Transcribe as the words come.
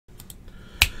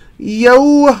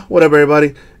Yo, what up,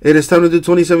 everybody? It is time to do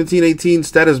 2017-18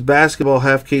 status basketball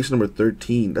half case number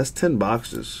 13. That's 10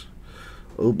 boxes.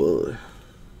 Oh boy.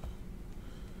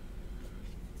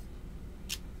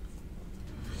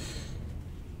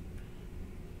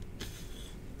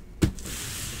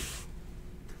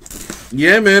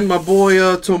 Yeah, man, my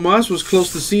boy Tomas was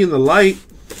close to seeing the light.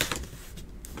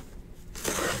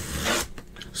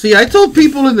 See, I told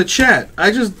people in the chat. I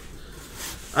just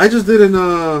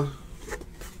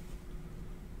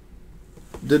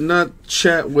did not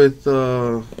chat with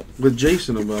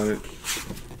Jason about it.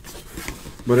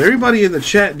 But everybody in the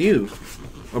chat knew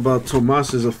about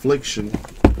Tomas's affliction.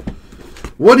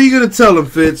 What are you gonna tell him,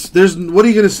 Fitz? What are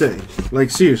you gonna say? Like,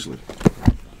 seriously.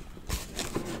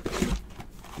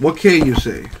 What can you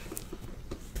say?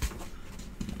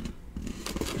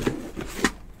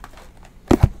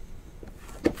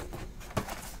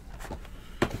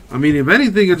 I mean, if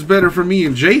anything, it's better for me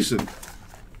and Jason.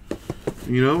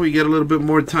 You know, we get a little bit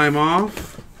more time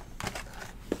off.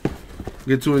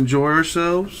 Get to enjoy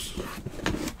ourselves.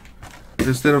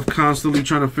 Instead of constantly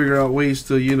trying to figure out ways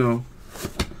to, you know,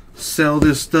 sell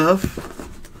this stuff.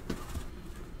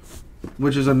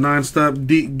 Which is a non-stop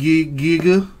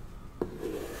giga.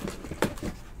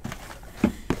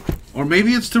 Or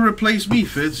maybe it's to replace me,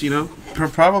 Fitz, you know.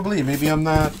 Probably. Maybe I'm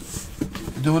not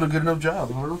doing a good enough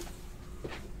job. I don't know.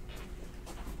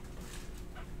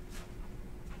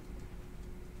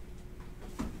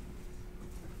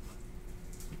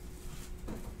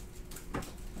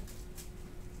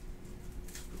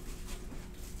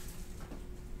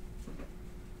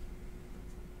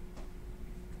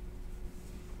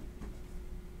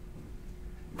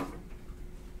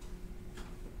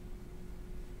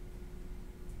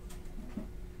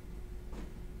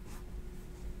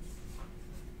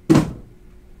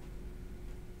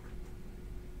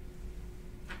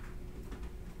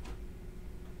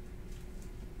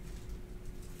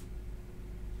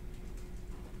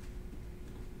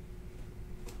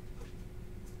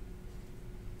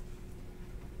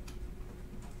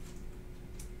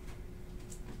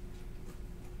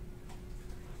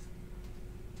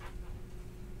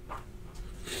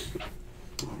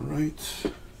 Alright,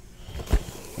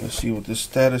 let's see what this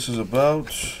status is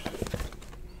about.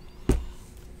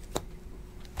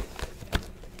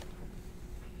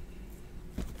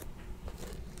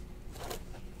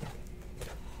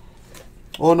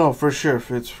 Oh no, for sure,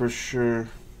 Fitz, for sure.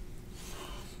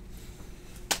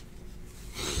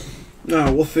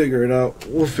 No, we'll figure it out.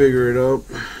 We'll figure it out.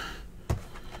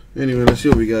 Anyway, let's see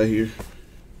what we got here.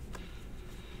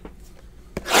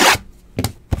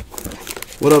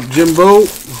 What up, Jimbo?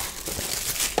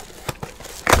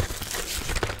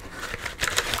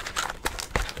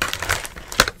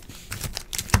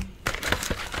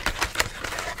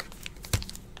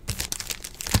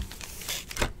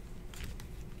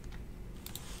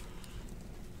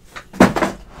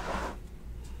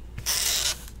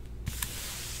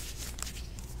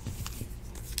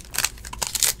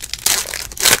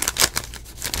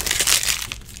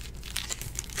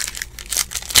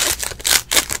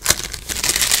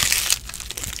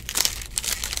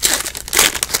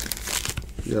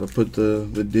 You gotta put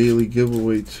the daily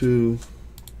giveaway too.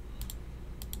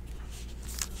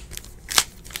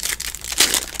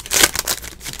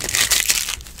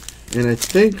 And I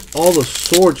think all the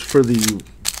sorts for the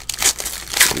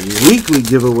weekly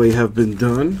giveaway have been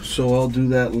done, so I'll do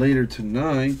that later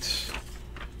tonight.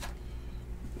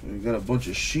 We got a bunch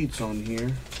of sheets on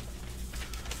here,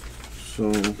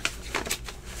 so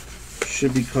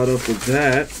should be caught up with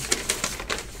that.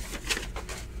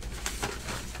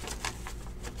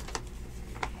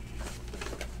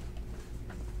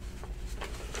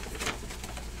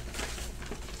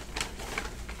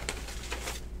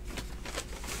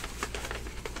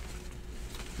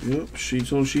 Yep,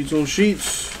 sheets on sheets on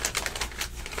sheets.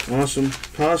 Awesome.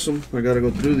 Possum. I gotta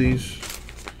go through these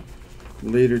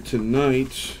later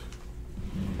tonight.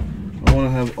 I want to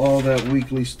have all that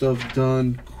weekly stuff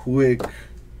done quick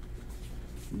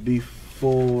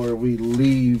before we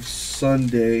leave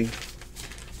Sunday.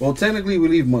 Well, technically we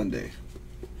leave Monday.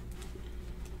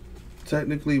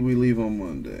 Technically we leave on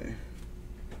Monday.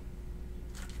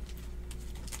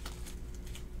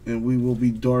 And we will be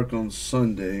dark on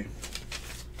Sunday.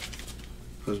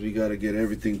 Because we got to get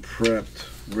everything prepped,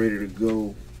 ready to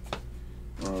go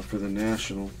for the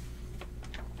National.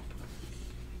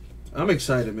 I'm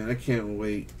excited, man. I can't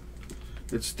wait.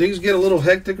 Things get a little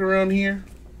hectic around here,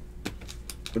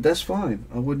 but that's fine.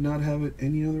 I would not have it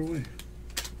any other way.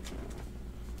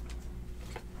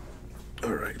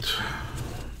 All right.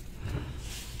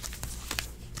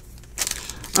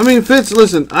 I mean, Fitz,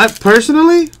 listen, I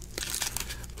personally,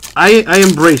 I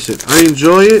embrace it. I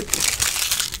enjoy it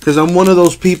because I'm one of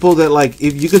those people that, like,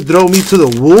 if you could throw me to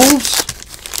the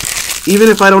wolves, even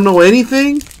if I don't know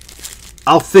anything,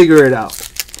 I'll figure it out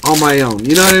on my own.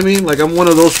 You know what I mean? Like, I'm one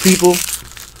of those people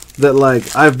that,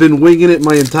 like, I've been winging it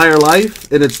my entire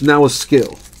life, and it's now a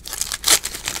skill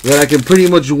that I can pretty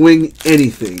much wing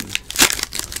anything.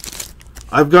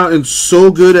 I've gotten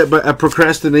so good at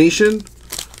procrastination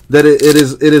that it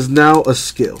is now a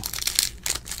skill.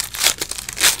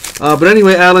 But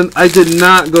anyway, Alan, I did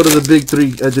not go to the big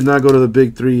three. I did not go to the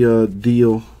big three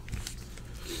deal,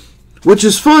 which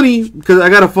is funny because I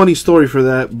got a funny story for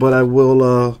that. But I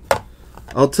will.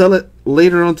 I'll tell it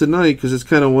later on tonight because it's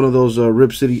kind of one of those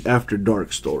Rip City After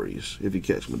Dark stories. If you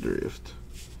catch my drift.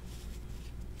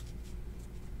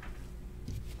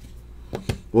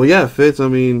 Well, yeah, Fitz. I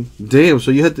mean, damn. So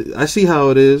you had to. I see how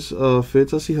it is,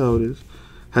 Fitz. I see how it is.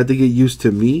 Had to get used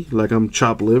to me, like I'm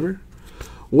chopped liver.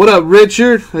 What up,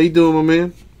 Richard? How you doing, my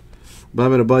man?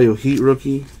 Bobby Adebayo Heat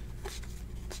rookie.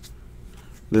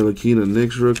 Ntilikina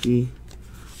Knicks rookie.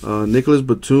 Nicholas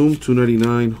Batum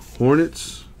 299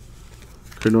 Hornets.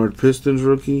 Kennard Pistons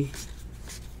rookie.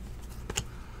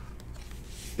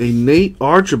 A Nate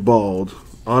Archibald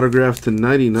autographed to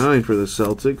 99 for the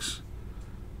Celtics.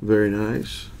 Very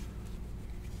nice.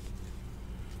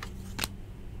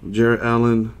 Jarrett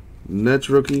Allen Nets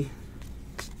rookie.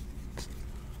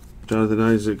 Jonathan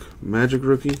Isaac Magic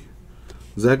rookie.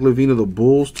 Zach LaVine of the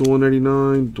Bulls to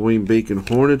 199. Dwayne Bacon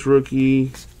Hornets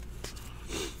rookie.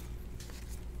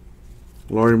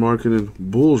 Lauri Markkanen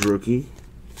Bulls rookie.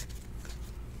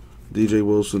 DJ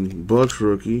Wilson Bucks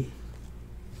rookie.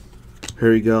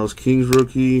 Harry Giles Kings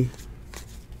rookie.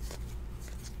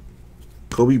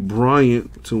 Kobe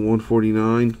Bryant to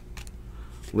 149.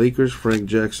 Lakers Frank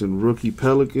Jackson rookie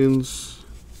Pelicans.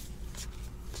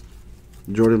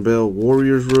 Jordan Bell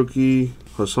Warriors rookie.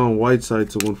 Hassan Whiteside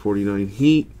to 149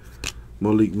 Heat.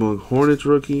 Malik Monk Hornets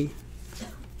rookie.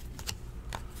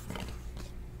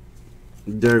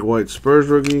 Derek White Spurs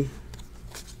rookie.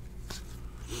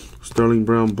 Sterling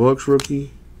Brown Bucks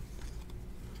rookie.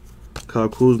 Kyle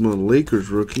Kuzma Lakers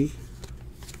rookie.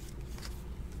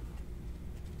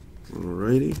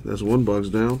 Alrighty, that's one box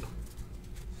down.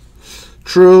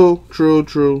 True.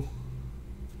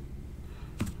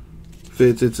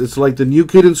 Fits. It's like the new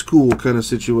kid in school kind of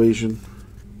situation.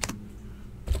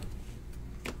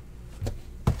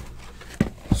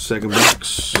 Second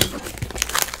box.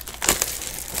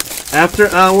 After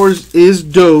Hours is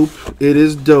dope. It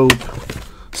is dope.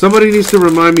 Somebody needs to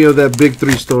remind me of that Big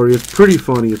 3 story. It's pretty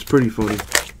funny. It's pretty funny.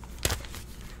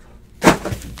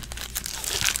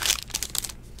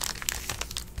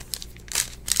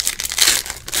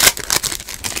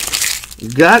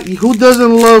 Who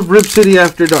doesn't love Rip City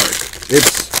After Dark?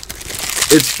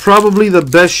 It's probably the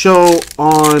best show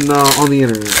on the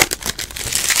internet.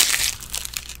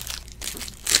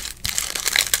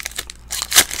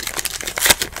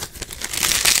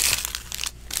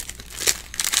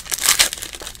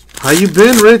 How you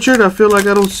been, Richard? I feel like I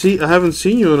haven't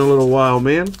seen you in a little while,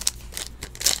 man.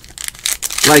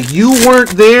 Like, you weren't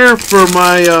there for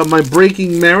my my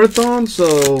breaking marathon,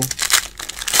 so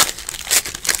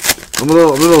I'm a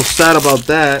little sad about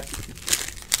that.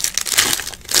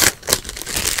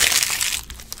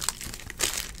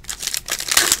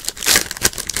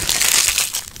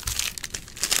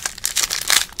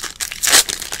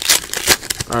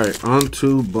 All right, on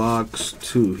to box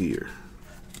 2 here.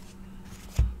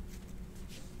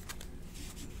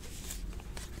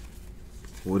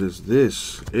 What is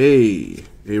this? A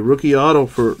rookie auto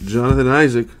for Jonathan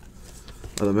Isaac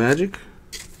of the Magic.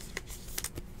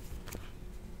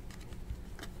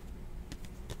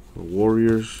 The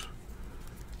Warriors.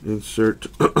 Insert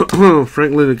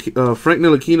Frank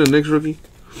Ntilikina Knicks rookie.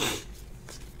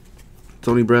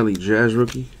 Tony Bradley Jazz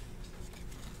rookie.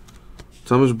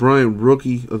 Thomas Bryant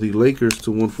rookie of the Lakers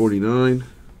to 149.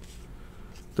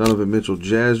 Donovan Mitchell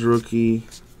Jazz rookie.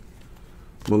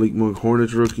 Malik Monk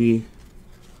Hornets rookie.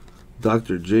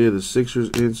 Dr. J of the Sixers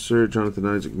insert. Jonathan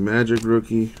Isaac Magic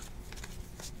rookie.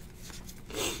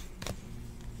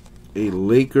 A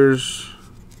Lakers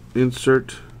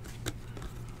insert.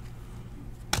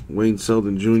 Wayne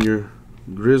Selden Jr.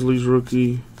 Grizzlies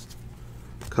rookie.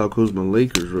 Kyle Kuzma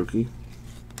Lakers rookie.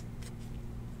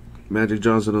 Magic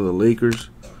Johnson of the Lakers.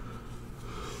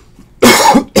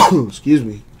 Excuse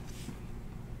me.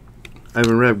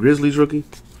 Ivan Rapp Grizzlies rookie.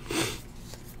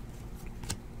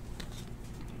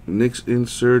 Knicks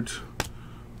insert.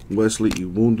 Wesley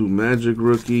Iwundu Magic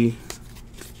rookie.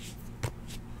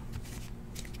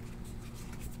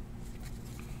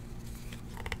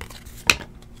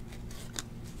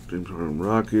 James Harden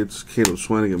Rockets. Caleb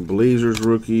Swanigan Blazers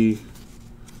rookie.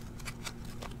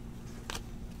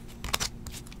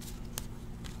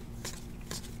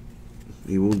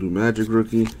 He won't do Magic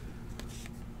rookie.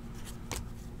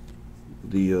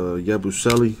 The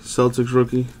Yabusele Celtics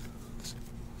rookie.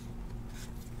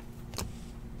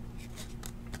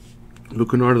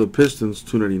 Luke Kennard of the Pistons,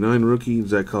 299 rookie.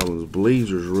 Zach Collins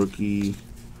Blazers rookie.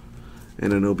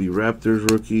 Anunoby Raptors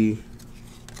rookie.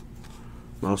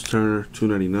 Miles Turner,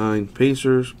 299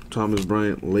 Pacers. Thomas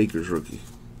Bryant Lakers rookie.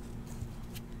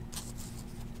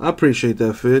 I appreciate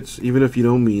that, Fitz, even if you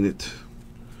don't mean it.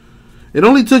 It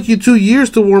only took you 2 years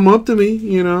to warm up to me,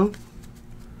 you know.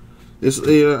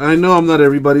 I know I'm not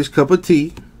everybody's cup of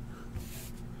tea.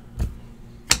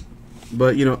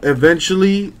 But, you know,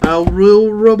 eventually I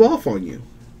will rub off on you.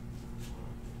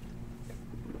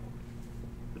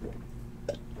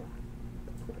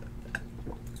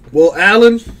 Well,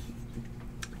 Alan,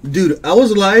 dude, I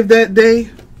was live that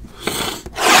day.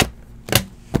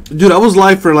 Dude, I was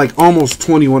live for like almost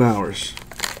 21 hours.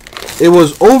 It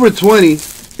was over 20.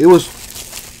 It was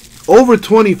over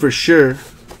 20 for sure.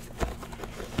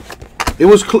 It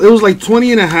was like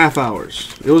 20 and a half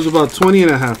hours. It was about 20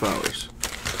 and a half hours.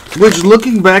 Which,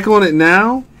 looking back on it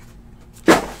now,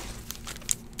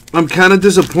 I'm kind of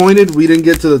disappointed we didn't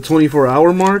get to the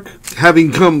 24-hour mark,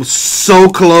 having come so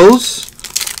close.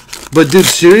 But, dude,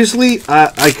 seriously,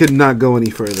 I could not go any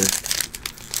further.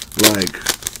 Like,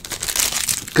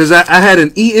 because I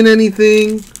hadn't eaten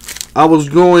anything. I was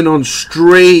going on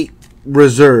straight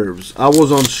reserves. I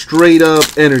was on straight up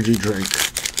energy drink,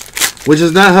 which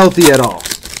is not healthy at all.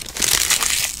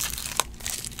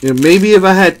 You know, maybe if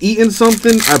I had eaten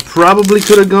something, I probably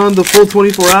could have gone the full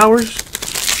 24 hours.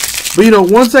 But, you know,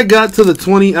 once I got to the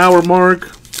 20-hour mark,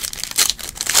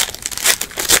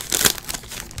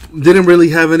 didn't really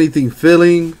have anything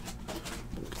filling.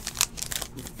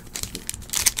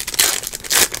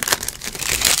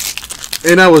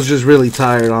 And I was just really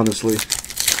tired, honestly.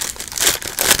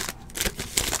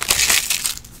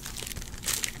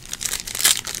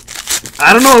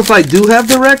 I don't know if I do have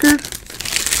the record.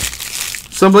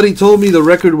 Somebody told me the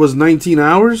record was 19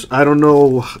 hours. I don't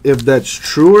know if that's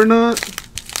true or not.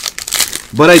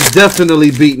 But I definitely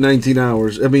beat 19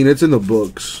 hours. I mean, it's in the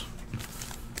books.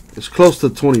 It's close to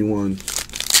 21.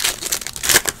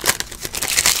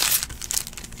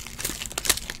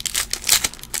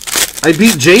 I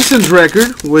beat Jason's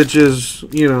record, which is,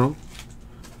 you know,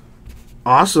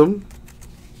 awesome.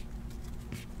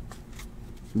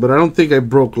 But I don't think I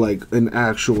broke, like, an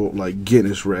actual, like,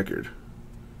 Guinness record.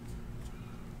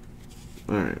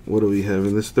 Alright, what do we have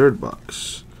in this third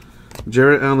box?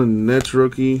 Jarrett Allen Nets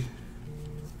rookie.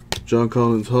 John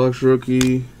Collins Hawks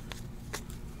rookie.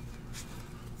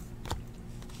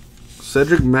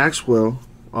 Cedric Maxwell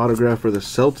autograph for the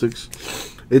Celtics.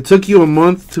 It took you a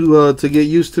month to get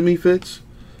used to me, Fitz.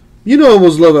 You know it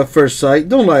was love at first sight.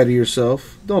 Don't lie to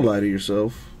yourself. Don't lie to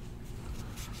yourself.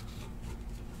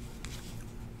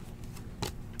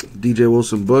 DJ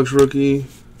Wilson Bucks rookie.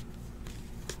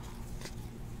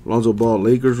 Lonzo Ball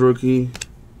Lakers rookie.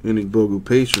 Nick Bogu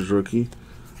Pacers rookie.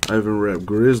 Ivan Rapp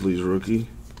Grizzlies rookie.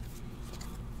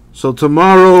 So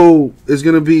tomorrow is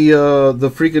going to be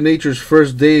the Freak of Nature's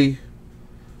first day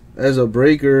as a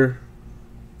breaker.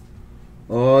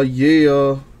 Oh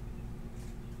yeah.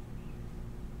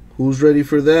 Who's ready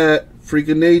for that? Freak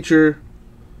of Nature.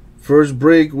 First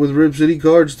break with Rip City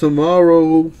cards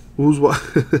tomorrow. Who's what?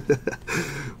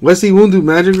 Wesley Wundu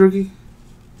Magic rookie.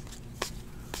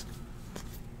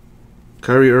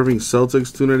 Kyrie Irving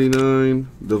Celtics 299.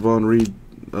 Devon Reed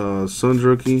Suns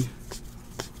rookie.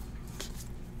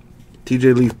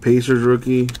 TJ Leaf Pacers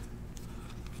rookie.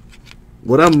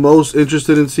 What I'm most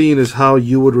interested in seeing is how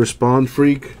you would respond,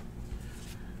 Freak.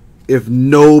 If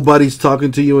nobody's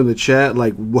talking to you in the chat,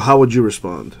 like, how would you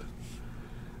respond?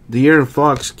 De'Aaron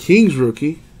Fox Kings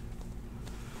rookie.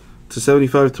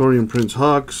 /75 Torian Prince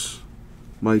Hawks.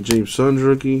 Mike James Suns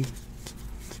rookie.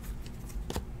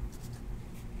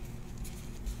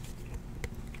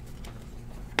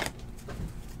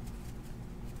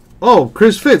 Oh,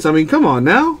 Chris Fitz. I mean, come on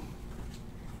now.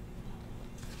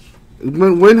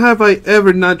 When have I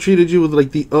ever not treated you with,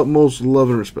 like, the utmost love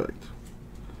and respect?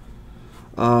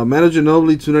 Manu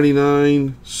Ginobili,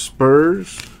 299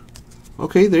 Spurs.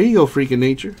 Okay, there you go, Freak of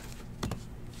Nature.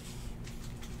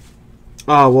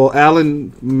 Well,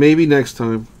 Alan, maybe next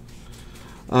time.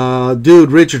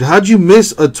 Dude, Richard, how'd you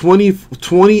miss a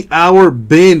 20-hour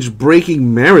binge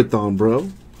breaking marathon, bro?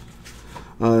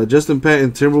 Justin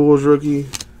Patton, Timberwolves rookie.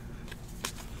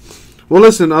 Well,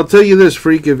 listen, I'll tell you this,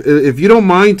 Freak. If you don't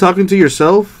mind talking to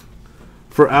yourself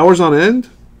for hours on end,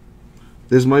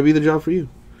 this might be the job for you.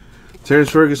 Terrence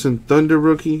Ferguson, Thunder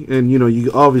rookie. And, you know,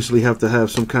 you obviously have to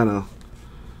have some kind of,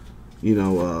 you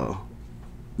know,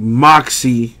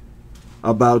 moxie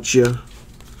about you.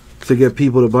 to get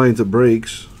people to buy into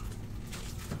breaks.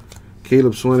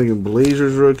 Caleb Swanigan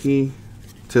Blazers rookie.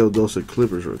 Teodosic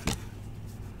Clippers rookie.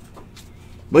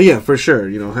 But yeah, for sure,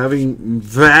 you know, having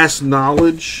vast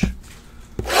knowledge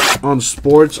on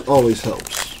sports always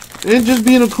helps. And just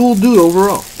being a cool dude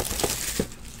overall.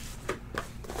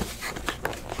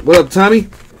 What up, Tommy?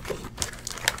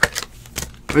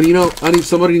 And you know,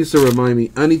 somebody needs to remind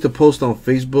me. I need to post on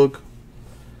Facebook.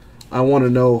 I want to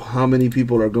know how many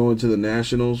people are going to the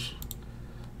Nationals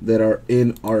that are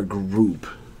in our group.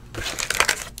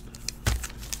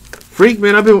 Freak,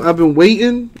 man, I've been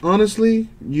waiting. Honestly,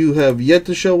 you have yet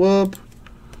to show up.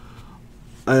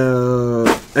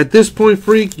 At this point,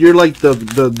 Freak, you're like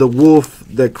the wolf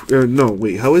that. No,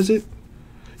 wait, how is it?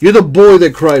 You're the boy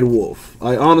that cried wolf.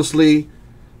 I honestly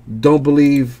don't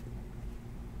believe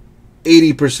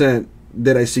 80%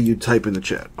 that I see you type in the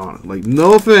chat. Like,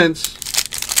 no offense.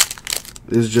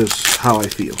 It's just how I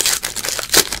feel.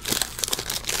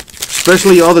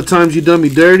 Especially all the times you done me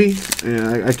dirty.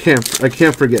 And I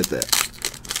can't forget that.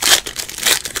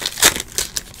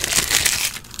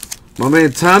 My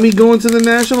man Tommy going to the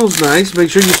Nationals. Nice. Make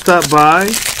sure you stop by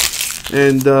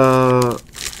and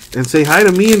say hi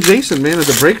to me and Jason, man, at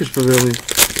the Breakers Pavilion.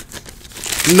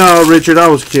 No, Richard, I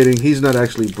was kidding. He's not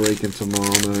actually breaking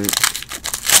tomorrow night.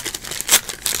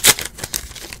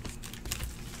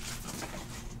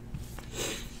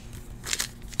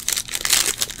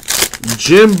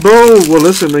 Jimbo, well,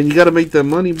 listen, man, you got to make that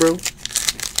money, bro.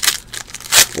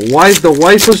 The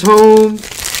wife was home.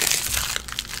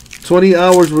 20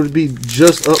 hours would be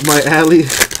just up my alley.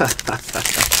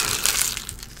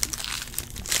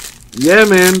 Yeah,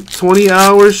 man, 20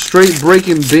 hours straight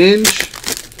breaking binge.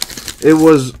 It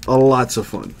was a lots of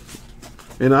fun.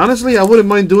 And honestly, I wouldn't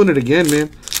mind doing it again, man.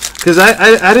 Because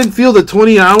I didn't feel the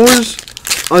 20 hours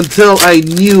until I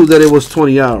knew that it was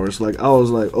 20 hours. Like, I was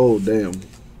like, oh, damn.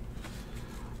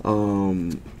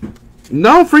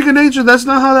 No, freak of nature, that's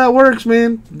not how that works,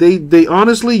 man. They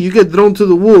honestly, you get thrown to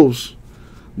the wolves.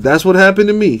 That's what happened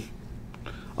to me.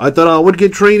 I thought I would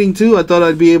get training too. I thought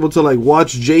I'd be able to like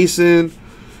watch Jason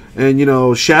and, you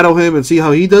know, shadow him and see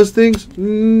how he does things.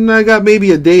 I got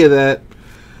maybe a day of that.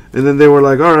 And then they were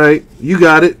like, all right, you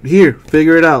got it. Here,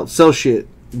 figure it out. Sell shit.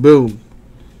 Boom.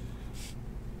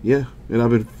 Yeah, and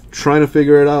I've been trying to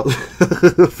figure it out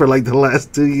for like the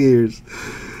last 2 years.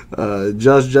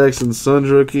 Josh Jackson, Suns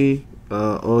rookie.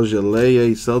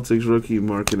 Ojeleye, Celtics rookie.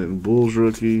 Markkanen, Bulls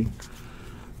rookie.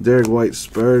 Derek White,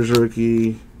 Spurs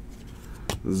rookie.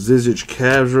 Zizic,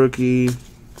 Cavs rookie.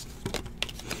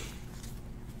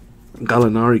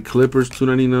 Gallinari, Clippers,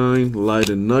 $2.99.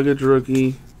 Leiden, Nuggets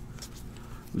rookie.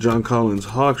 John Collins,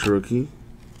 Hawks rookie.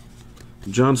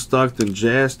 John Stockton,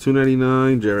 Jazz,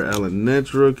 $2.99. Jarrett Allen,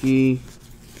 Nets rookie.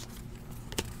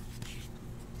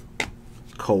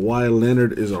 Kawhi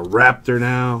Leonard is a Raptor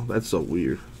now. That's so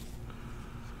weird.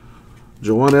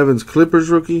 Jawan Evans, Clippers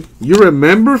rookie. You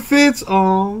remember Fitz?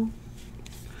 Oh,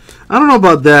 I don't know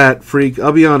about that, freak.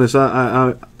 I'll be honest.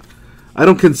 I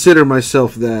don't consider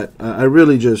myself that. I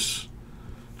really just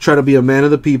try to be a man of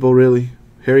the people, really.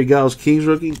 Harry Giles, Kings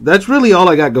rookie. That's really all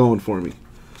I got going for me.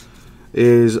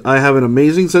 Is I have an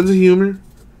amazing sense of humor,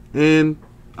 and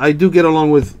I do get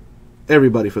along with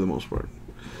everybody for the most part.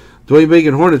 Dwayne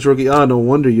Bacon, Hornets rookie. Ah, no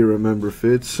wonder you remember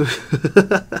Fitz.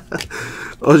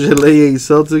 Ojeleye,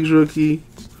 Celtics rookie.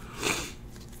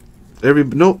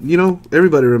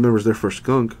 Everybody remembers their first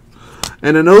skunk.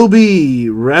 And an OB,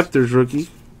 Raptors rookie.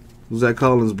 Zach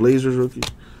Collins, Blazers rookie.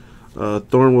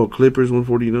 Thornwell, Clippers,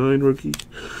 149 rookie.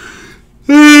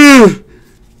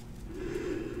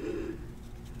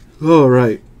 All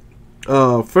right.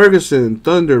 Ferguson,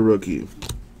 Thunder rookie.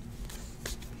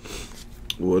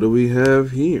 What do we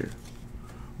have here?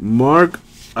 Mark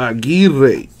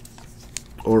Aguirre.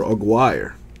 Or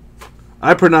Aguirre.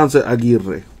 I pronounce it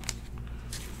Aguirre.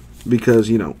 Because,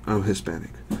 you know, I'm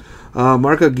Hispanic.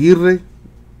 Mark Aguirre.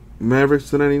 Mavericks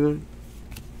to 99.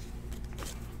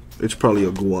 It's probably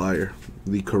Aguirre.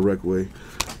 The correct way.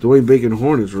 Dwayne Bacon,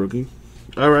 Hornets rookie.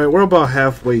 Alright, we're about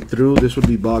halfway through. This would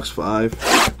be box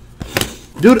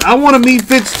 5. Dude, I want to meet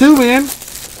Fitz too, man.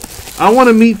 I want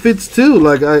to meet Fitz too.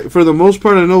 Like, for the most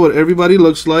part, I know what everybody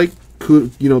looks like.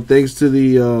 You know, thanks to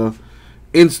the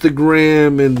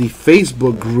Instagram and the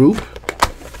Facebook group.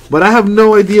 But I have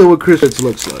no idea what Chris Fitz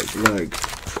looks like. Like,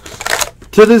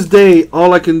 to this day,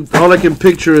 all I can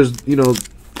picture is, you know,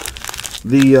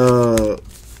 the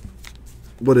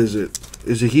what is it?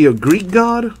 Is he a Greek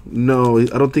god? No, I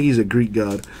don't think he's a Greek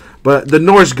god. But the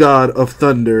Norse god of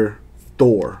thunder,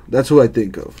 Thor. That's who I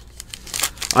think of.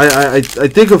 I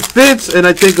think of Fitz, and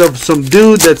I think of some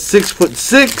dude that's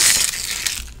 6'6",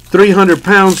 300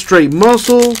 pounds straight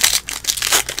muscle,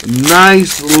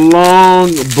 Nice,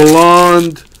 long,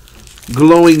 blonde,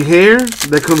 glowing hair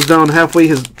that comes down halfway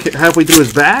through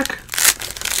his back.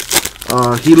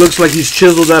 He looks like he's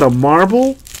chiseled out of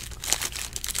marble.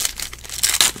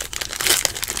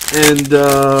 And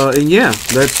yeah,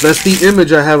 that's the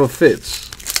image I have of Fitz.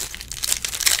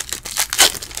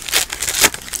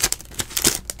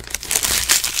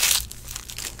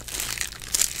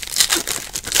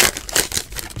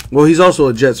 Well, he's also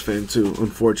a Jets fan too,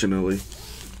 unfortunately.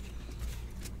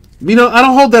 You know, I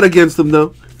don't hold that against him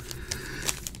though.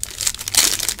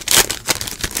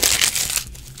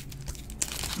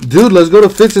 Dude, let's go to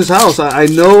Fitz's house. I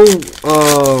know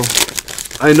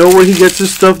where he gets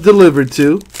his stuff delivered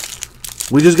to.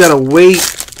 We just gotta wait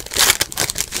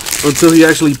until he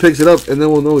actually picks it up, and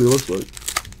then we'll know what he looks like.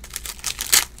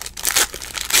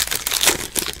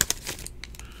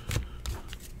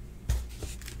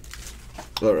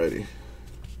 Alrighty.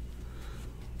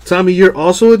 Tommy, you're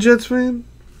also a Jets fan?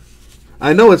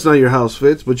 I know it's not your house,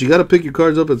 Fitz, but you gotta pick your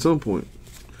cards up at some point.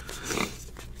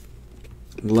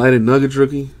 Light and Nuggets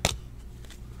rookie.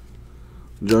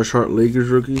 Josh Hart Lakers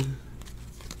rookie.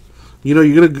 You know,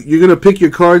 you're gonna pick your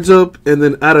cards up, and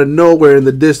then out of nowhere in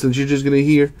the distance, you're just gonna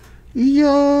hear,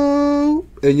 "Yo,"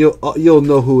 and you'll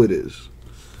know who it is.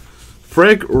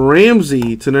 Frank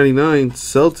Ramsey /99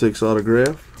 Celtics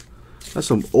autograph. That's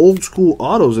some old school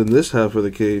autos in this half of the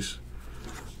case.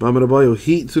 Bam Adebayo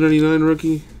Heat /99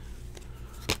 rookie.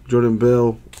 Jordan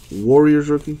Bell Warriors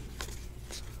rookie.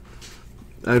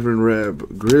 Ivan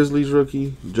Rabb Grizzlies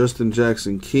rookie. Justin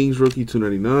Jackson Kings rookie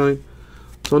 /99.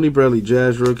 Tony Bradley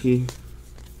Jazz rookie.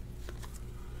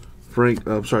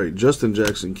 Justin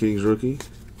Jackson Kings rookie.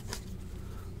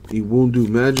 Iwundu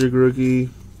Magic rookie.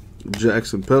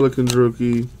 Jackson Pelicans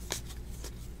rookie.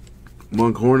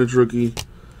 Monk Hornets rookie.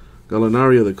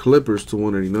 Gallinari of the Clippers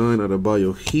 /199.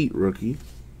 Adebayo Heat rookie.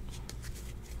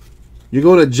 You're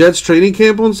going to Jets training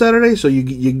camp on Saturday, so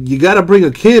you got to bring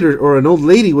a kid or an old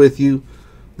lady with you.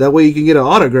 That way you can get an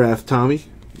autograph, Tommy.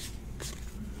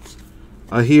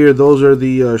 I hear those are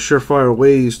the surefire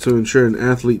ways to ensure an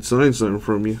athlete signs something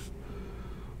from you.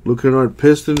 Luke Kennard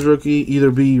Pistons rookie. Either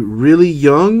be really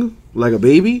young, like a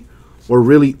baby, or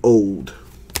really old.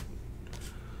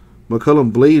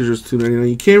 McCollum Blazers /299.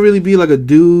 You can't really be like a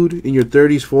dude in your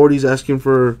 30s, 40s asking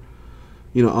for,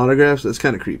 autographs. That's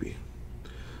kind of creepy.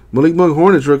 Malik Monk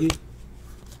Hornets rookie.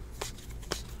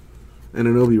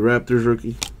 Anunoby Raptors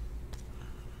rookie.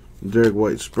 Derek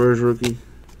White Spurs rookie.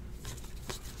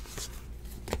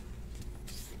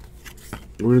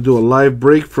 We're going to do a live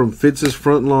break from Fitz's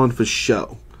front lawn for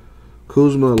show.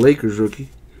 Kuzma Lakers rookie.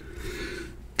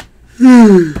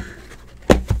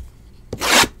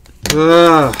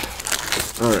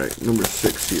 Alright, number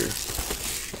 6 here.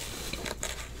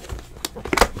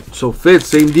 So Fitz,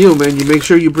 same deal, man. You make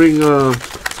sure you bring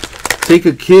take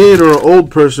a kid or an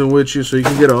old person with you so you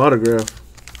can get an autograph.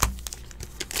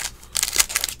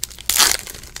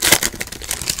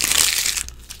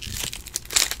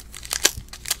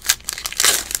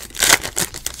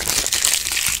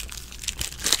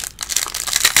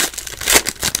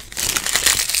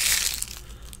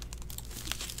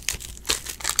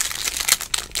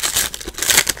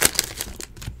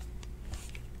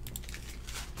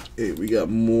 Hey, we got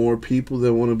more people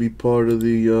that want to be part of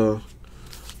the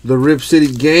Rip City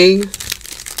gang.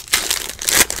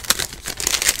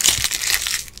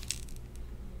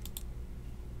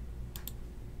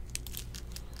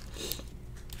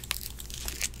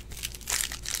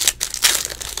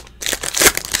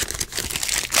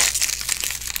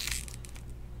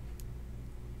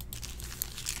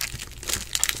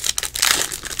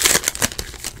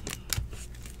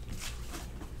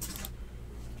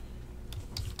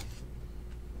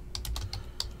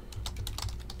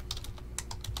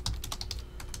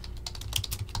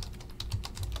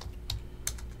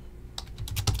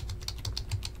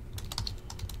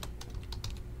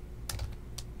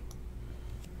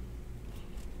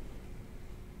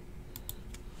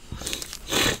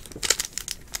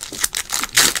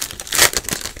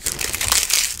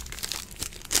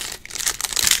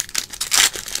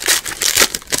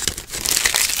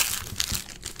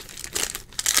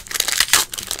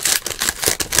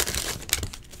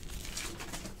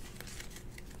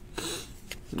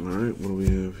 Alright, what do we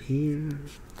have here?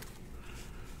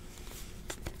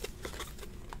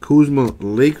 Kuzma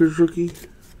Lakers rookie.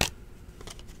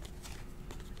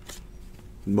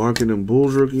 Marketing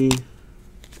Bulls rookie.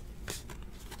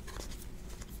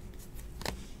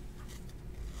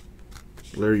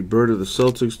 Larry Bird of the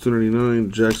Celtics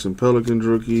 /299. Jackson Pelicans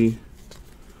rookie.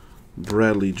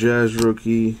 Bradley Jazz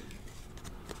rookie.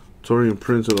 Torian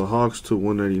Prince of the Hawks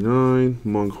 /199.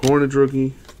 Monk Hornets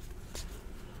rookie.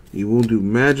 You won't do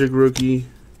Magic rookie.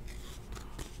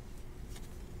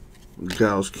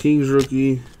 Gauss Kings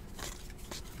rookie.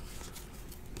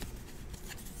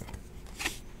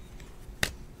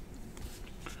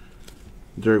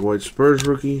 Derek White Spurs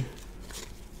rookie.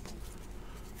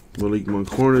 Malik Monk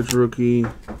Hornets rookie.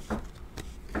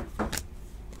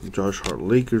 Josh Hart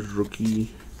Lakers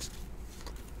rookie.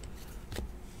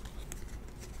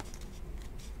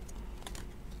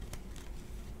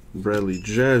 Bradley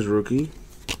Jazz rookie.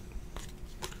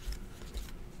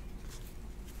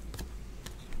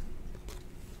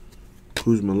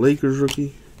 Kuzma Lakers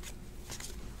rookie.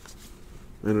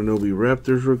 Anunoby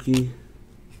Raptors rookie.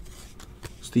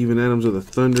 Steven Adams of the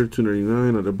Thunder,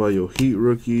 299. Adebayo Heat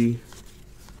rookie.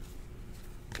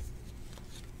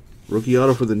 Rookie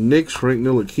auto for the Knicks, Frank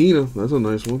Ntilikina. That's a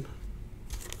nice one.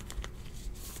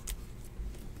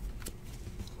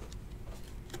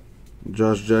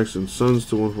 Josh Jackson Suns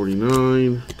to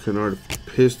 149. Kennard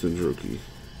Pistons rookie.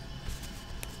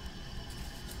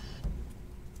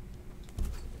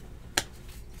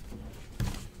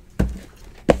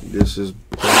 This is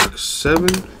box 7.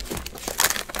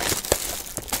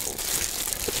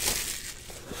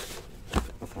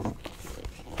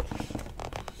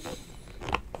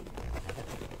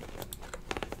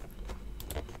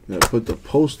 I put the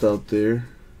post out there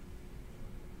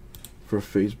for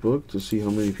Facebook to see how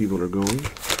many people are going.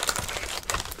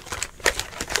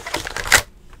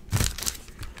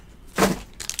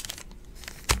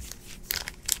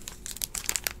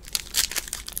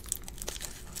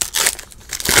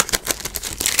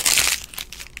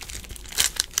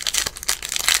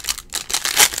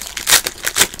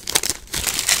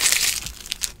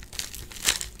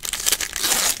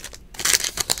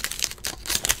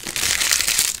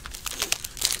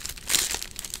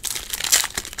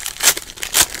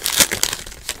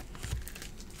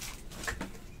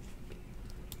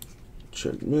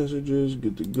 Check messages,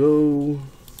 good to go.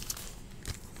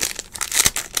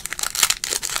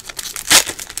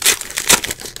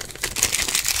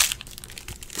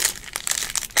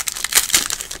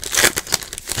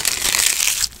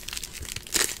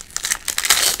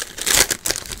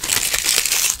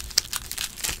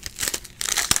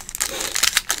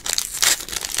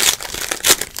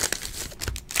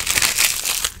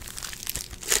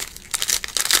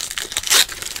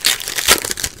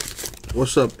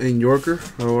 What's up, N. Yorker?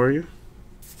 How are you?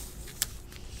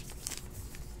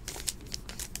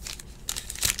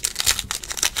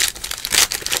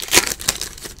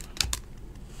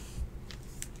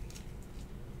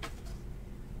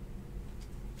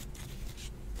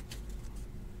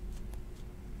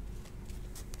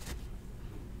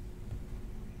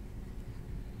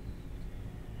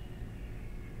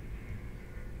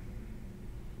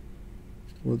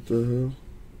 What the hell?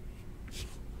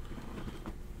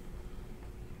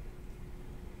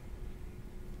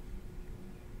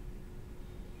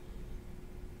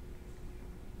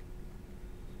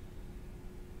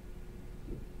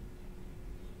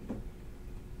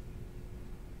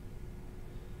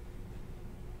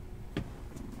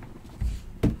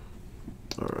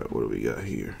 Alright, what do we got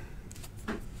here?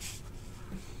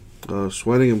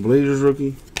 Sweating and Blazers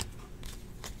rookie.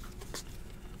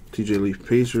 TJ Leaf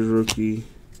Pacers rookie.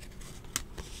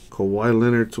 Kawhi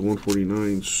Leonard to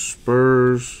 149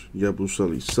 Spurs.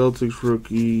 Yabusele Celtics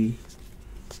rookie.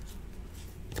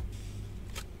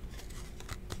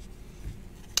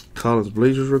 Collins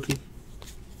Blazers rookie.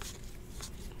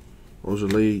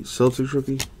 Ojale Celtics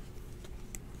rookie.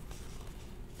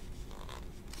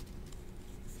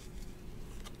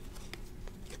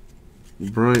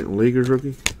 Bryant Lakers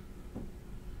rookie.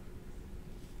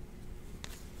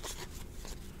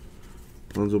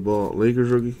 Lonzo Ball Lakers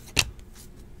rookie.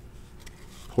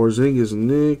 Porzingis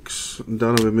Knicks.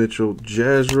 Donovan Mitchell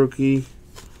Jazz rookie.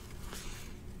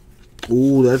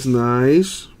 Ooh, that's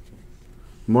nice.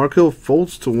 Markelle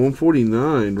Fultz to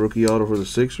 149 rookie auto for the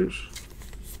Sixers.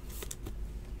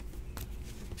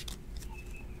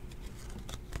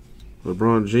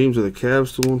 LeBron James of the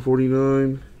Cavs to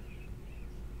 149.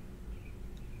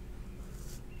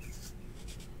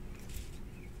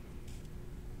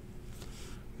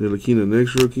 Ntilikina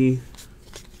Knicks rookie.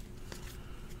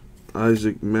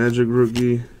 Isaac Magic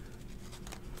rookie.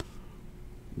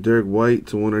 Derek White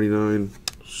to 199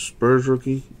 Spurs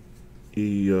rookie.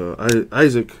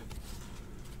 Isaac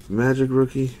Magic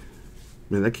rookie.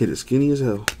 Man, that kid is skinny as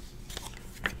hell.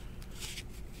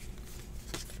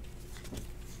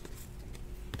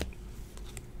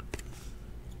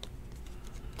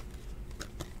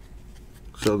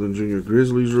 Sheldon Jr.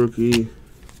 Grizzlies rookie.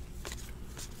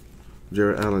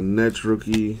 Jarrett Allen Nets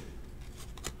rookie.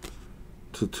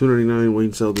 To 299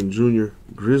 Wayne Sheldon Jr.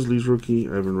 Grizzlies rookie.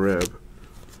 Ivan Rabb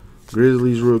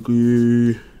Grizzlies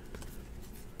rookie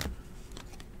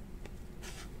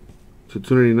to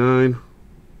 299.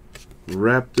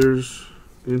 Raptors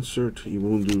insert. He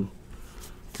won't do.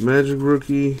 Magic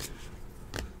rookie.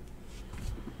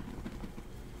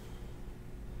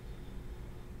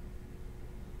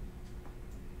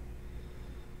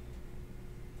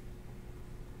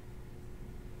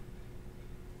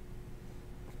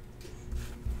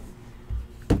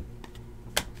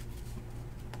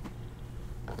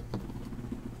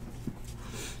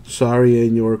 Sorry,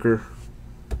 New Yorker.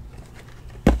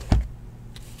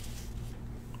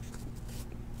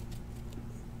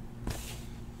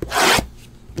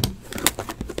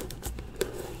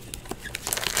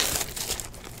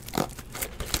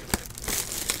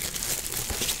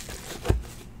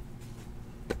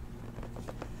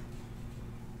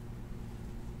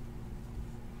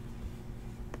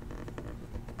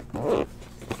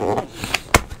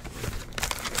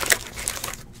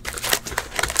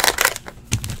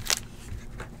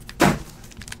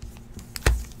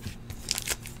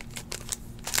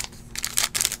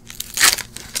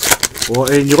 Well,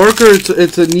 in Yorker,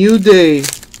 it's a new day.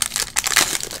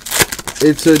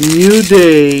 It's a new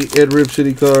day at Rip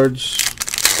City Cards.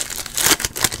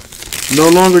 No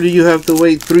longer do you have to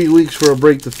wait 3 weeks for a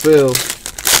break to fill.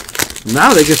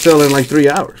 Now they can sell in like 3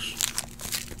 hours.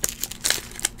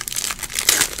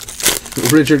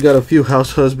 Richard got a few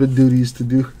house husband duties to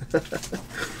do.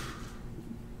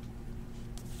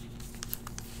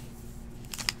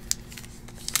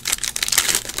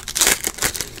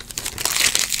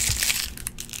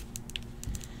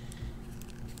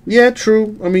 Yeah,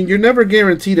 true. I mean, you're never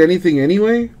guaranteed anything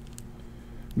anyway.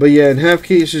 But yeah, in half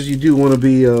cases, you do want to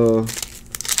be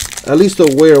at least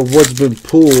aware of what's been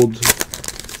pulled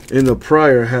in the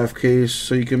prior half case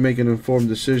so you can make an informed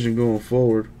decision going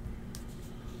forward.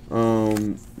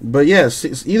 But yes,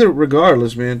 yeah, either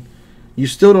regardless, man, you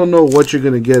still don't know what you're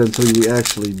going to get until you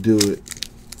actually do it.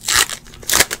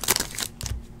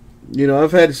 You know,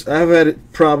 I've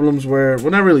had problems where,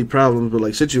 well, not really problems, but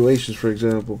like situations, for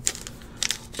example,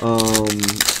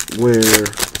 where,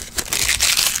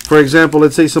 for example,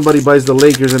 let's say somebody buys the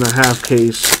Lakers in a half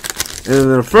case, and in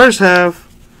the first half,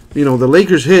 you know, the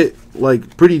Lakers hit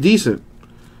like pretty decent,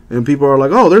 and people are like,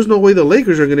 oh, there's no way the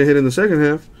Lakers are going to hit in the second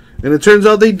half, and it turns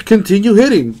out they continue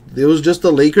hitting. It was just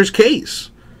the Lakers case,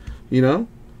 you know,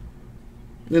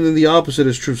 and then the opposite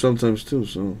is true sometimes too.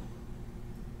 So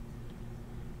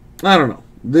I don't know.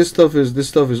 This stuff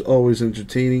is always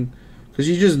entertaining. Because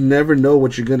you just never know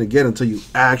what you're going to get until you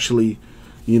actually,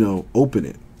 you know, open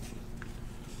it.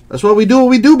 That's why we do what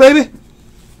we do, baby.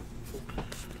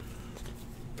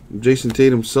 Jason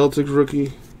Tatum, Celtics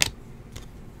rookie.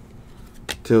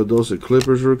 Teodosic,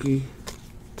 Clippers rookie.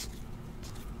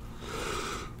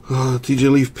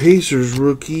 TJ Leaf, Pacers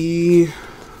rookie.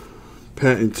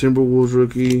 Patton, Timberwolves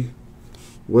rookie.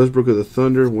 Westbrook of the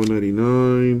Thunder,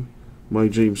 199.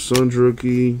 Mike James, Suns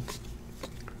rookie.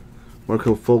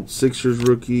 Markel Fultz, Sixers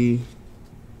rookie.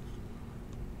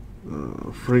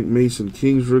 Frank Mason,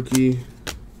 Kings rookie.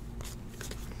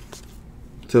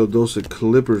 Teodosic,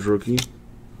 Clippers rookie.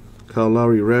 Kyle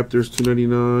Lowry, Raptors,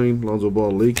 299. Lonzo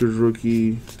Ball, Lakers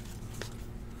rookie.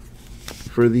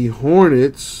 For the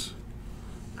Hornets,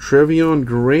 Treveon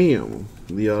Graham,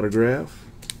 the autograph.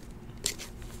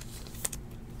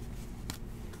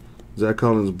 Zach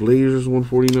Collins, Blazers,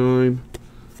 149.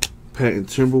 Patton,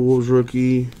 Timberwolves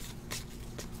rookie.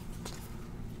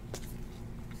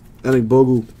 Alec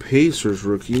Bogu, Pacers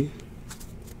rookie.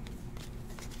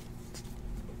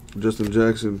 Justin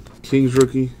Jackson, Kings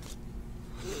rookie.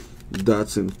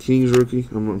 Dotson, Kings rookie.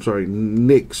 I'm sorry,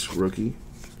 Knicks rookie.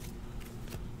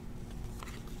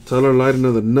 Tyler Lydon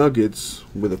of the Nuggets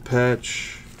with a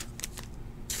patch.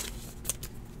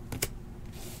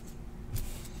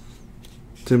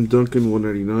 Tim Duncan,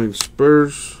 199,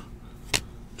 Spurs.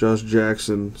 Josh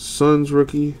Jackson, Suns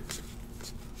rookie.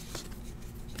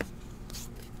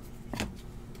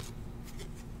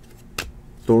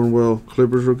 Thornwell,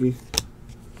 Clippers rookie.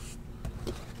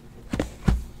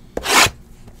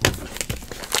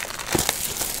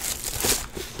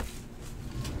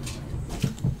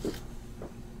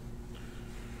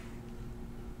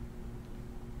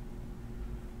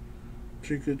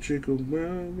 Chica, chica,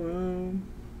 wow, wow.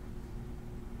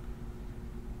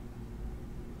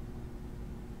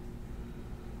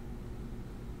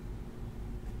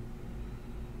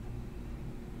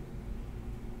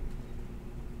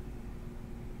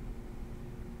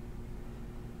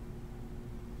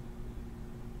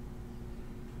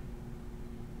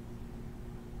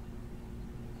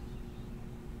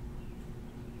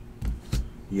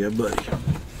 Yeah, buddy.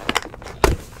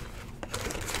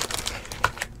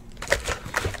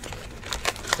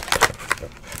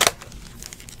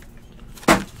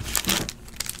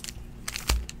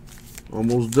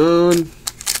 Almost done.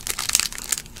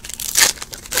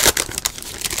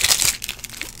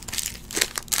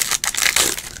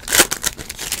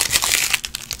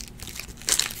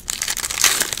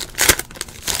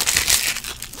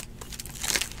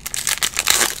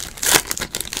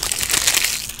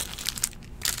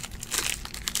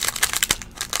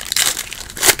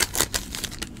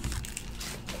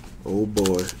 Oh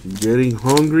boy, getting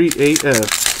hungry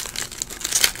AF.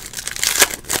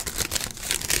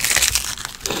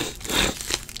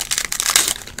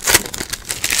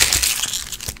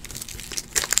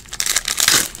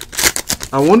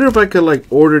 I wonder if I could like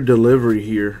order delivery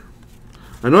here.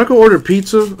 I know I can order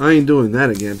pizza. I ain't doing that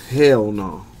again. Hell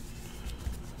no.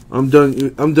 I'm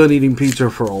done eating pizza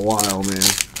for a while, man.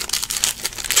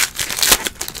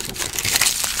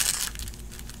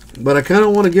 But I kind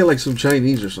of want to get like some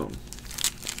Chinese or something.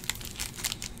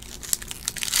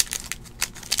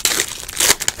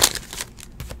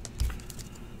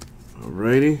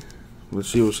 Alrighty. Let's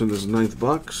see what's in this 9th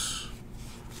box.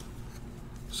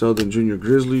 Selden Jr.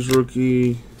 Grizzlies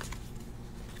rookie.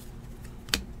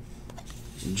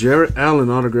 Jarrett Allen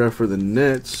autograph for the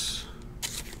Nets.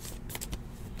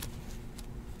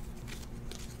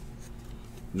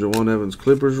 Jawan Evans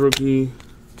Clippers rookie.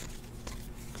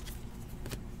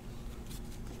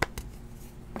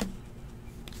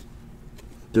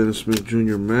 Dennis Smith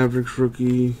Jr. Mavericks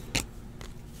rookie.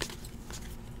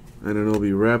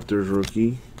 Anunoby Raptors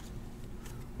rookie.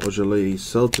 Ojeleye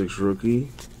Celtics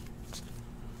rookie.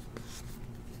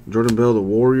 Jordan Bell, the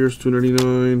Warriors,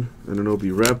 $2.99.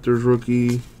 Anunoby Raptors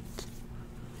rookie.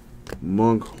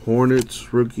 Monk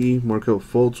Hornets rookie. Markelle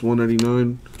Fultz,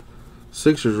 $1.99.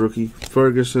 Sixers rookie.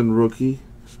 Ferguson rookie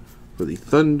for the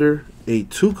Thunder. A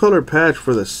 2-color patch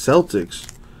for the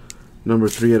Celtics. Number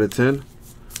 3/10.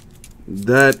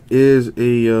 That is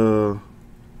a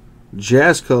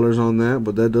Jazz colors on that,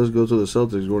 but that does go to the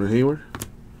Celtics. Gordon Hayward.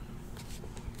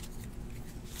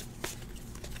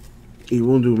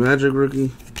 Iwundu Magic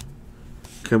rookie.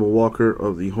 Kemba Walker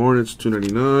of the Hornets,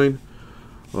 $2.99.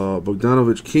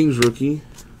 Bogdanovich Kings rookie.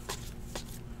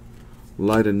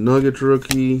 Leiden Nuggets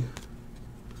rookie.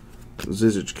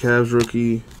 Zizic Cavs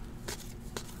rookie.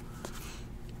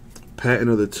 Patton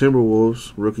of the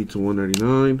Timberwolves rookie to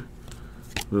 $1.99.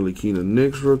 Lily Keena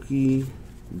Knicks rookie.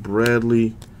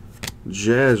 Bradley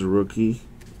Jazz rookie.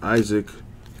 Isaac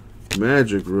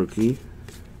Magic rookie.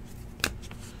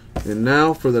 And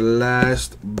now for the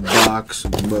last box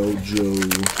mojo.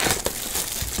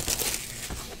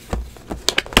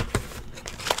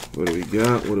 What do we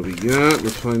got? What do we got?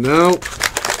 Let's find out.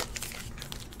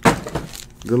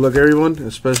 Good luck, everyone,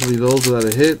 especially those without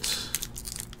a hit.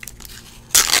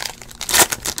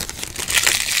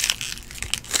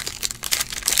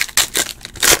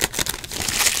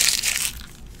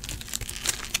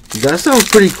 That sounds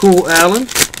pretty cool, Alan.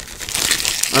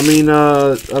 I mean,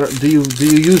 do you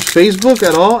use Facebook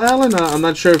at all, Alan? I'm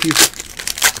not sure if you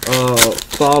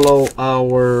follow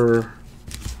our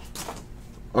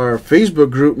Facebook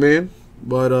group, man.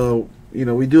 But you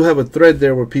know, we do have a thread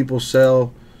there where people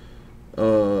sell,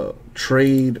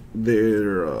 trade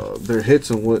their hits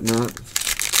and whatnot.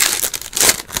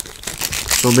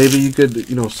 So maybe you could,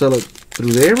 you know, sell it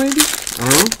through there, maybe. I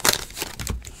don't know.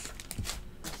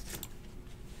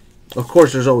 Of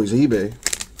course, there's always eBay.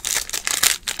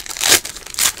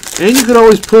 And you could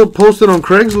always post it on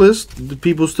Craigslist. Do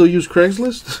people still use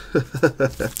Craigslist?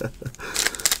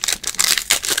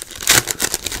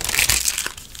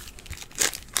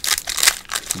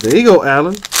 There you go,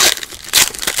 Alan.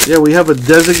 Yeah, we have a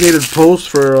designated post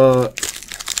for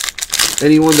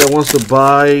anyone that wants to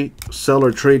buy, sell,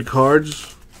 or trade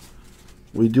cards.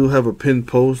 We do have a pinned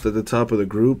post at the top of the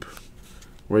group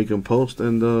where you can post,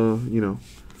 and you know,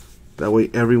 that way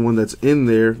everyone that's in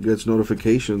there gets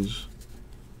notifications.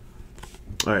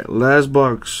 Alright, last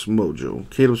box mojo.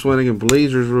 Caleb Swanigan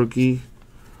Blazers rookie.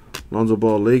 Lonzo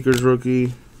Ball Lakers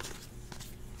rookie.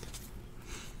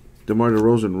 DeMar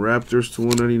DeRozan Raptors to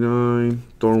 $1.99.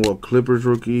 Thornwell Clippers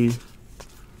rookie.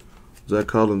 Zach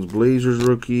Collins Blazers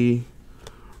rookie.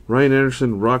 Ryan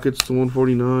Anderson Rockets to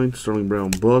 $149. Sterling Brown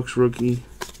Bucks rookie.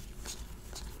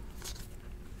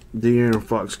 De'Aaron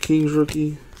Fox Kings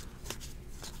rookie.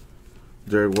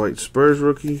 Derek White Spurs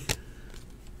rookie.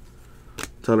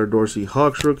 Tyler Dorsey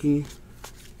Hawks rookie.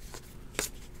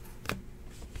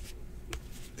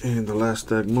 And the last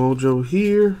stack mojo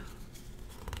here.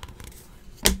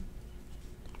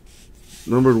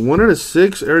 Numbered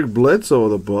 1/6, Eric Bledsoe of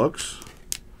the Bucks.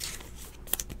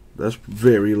 That's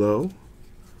very low.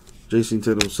 Jason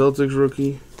Tatum Celtics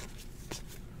rookie.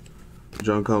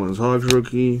 John Collins Hawks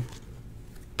rookie.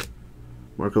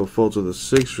 Markelle Fultz of the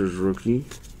Sixers rookie.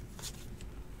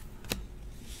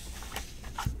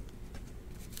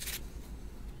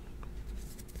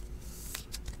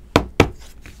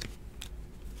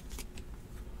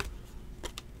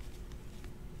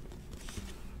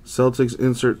 Celtics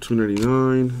insert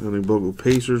 299. Anthony Bogle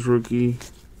Pacers rookie.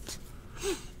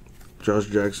 Josh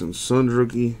Jackson Suns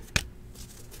rookie.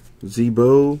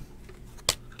 Zebo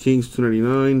Kings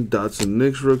 299. Dotson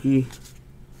Knicks rookie.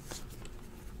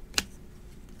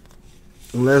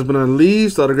 And last but not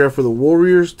least, autograph for the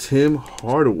Warriors, Tim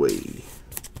Hardaway.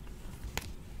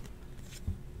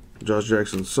 Josh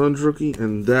Jackson Suns rookie,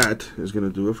 and that is going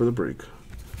to do it for the break.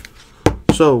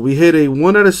 So we hit a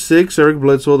 1 out of 6 Eric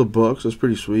Bledsoe of the Bucks. That's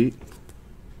pretty sweet.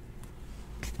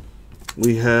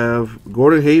 We have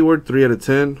Gordon Hayward 3 out of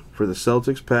 10 for the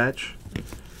Celtics patch,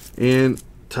 and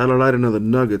Tyler Light another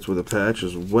Nuggets with a patch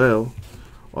as well.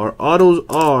 Our autos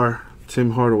are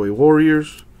Tim Hardaway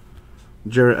Warriors,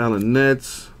 Jarrett Allen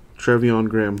Nets, Trevion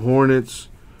Graham Hornets,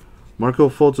 Marco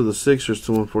Fultz of the Sixers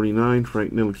to 149,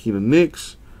 Frank Ntilikina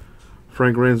Knicks,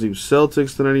 Frank Ramsey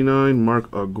Celtics to 99, Mark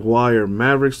Aguirre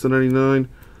Mavericks to 99,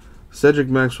 Cedric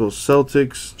Maxwell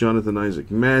Celtics, Jonathan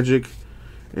Isaac Magic,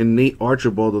 and Nate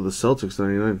Archibald of the Celtics to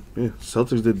 99. Yeah,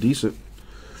 Celtics did decent.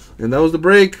 And that was the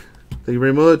break. Thank you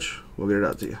very much. We'll get it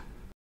out to you.